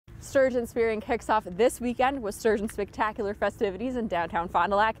Sturgeon spearing kicks off this weekend with Sturgeon Spectacular festivities in downtown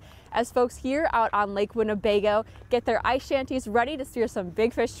Fond du Lac as folks here out on Lake Winnebago get their ice shanties ready to spear some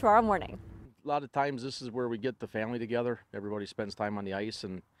big fish tomorrow morning. A lot of times this is where we get the family together. Everybody spends time on the ice,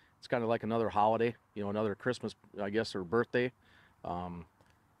 and it's kind of like another holiday, another Christmas, I guess, or birthday.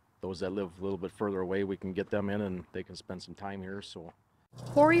 Those that live a little bit further away, we can get them in and they can spend some time here. So,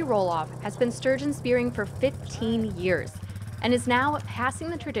 Corey Roloff has been sturgeon spearing for 15 years and is now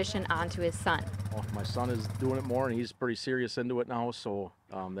passing the tradition on to his son. well, my son is doing it more, and he's pretty serious into it now, so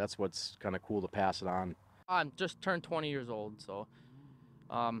that's what's kind of cool to pass it on. I'm just turned 20 years old, so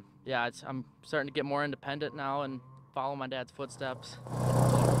yeah, I'm starting to get more independent now and follow my dad's footsteps.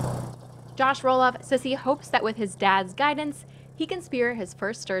 Josh Roloff says he hopes that with his dad's guidance, he can spear his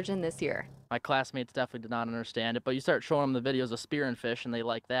first sturgeon this year. My classmates definitely did not understand it, but you start showing them the videos of spearing fish and they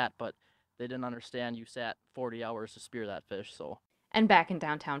like that, but they didn't understand you sat 40 hours to spear that fish, so. And back in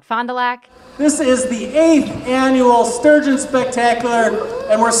downtown Fond du Lac, this is the 8th annual Sturgeon Spectacular,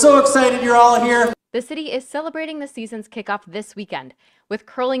 and we're so excited you're all here. the city is celebrating the season's kickoff this weekend with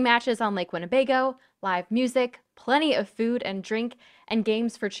curling matches on Lake Winnebago, live music, plenty of food and drink, and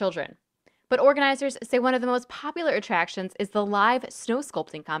games for children. But organizers say one of the most popular attractions is the live snow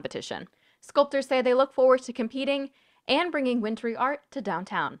sculpting competition. Sculptors say they look forward to competing and bringing wintry art to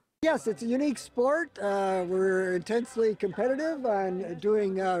downtown. Yes, it's a unique sport. We're intensely competitive on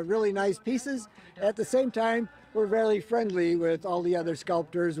doing really nice pieces. At the same time, we're very friendly with all the other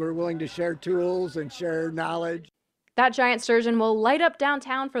sculptors. We're willing to share tools and share knowledge. That giant sturgeon will light up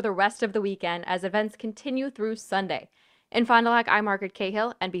downtown for the rest of the weekend as events continue through Sunday. In Fond du Lac, I'm Margaret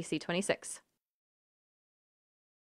Cahill, NBC 26.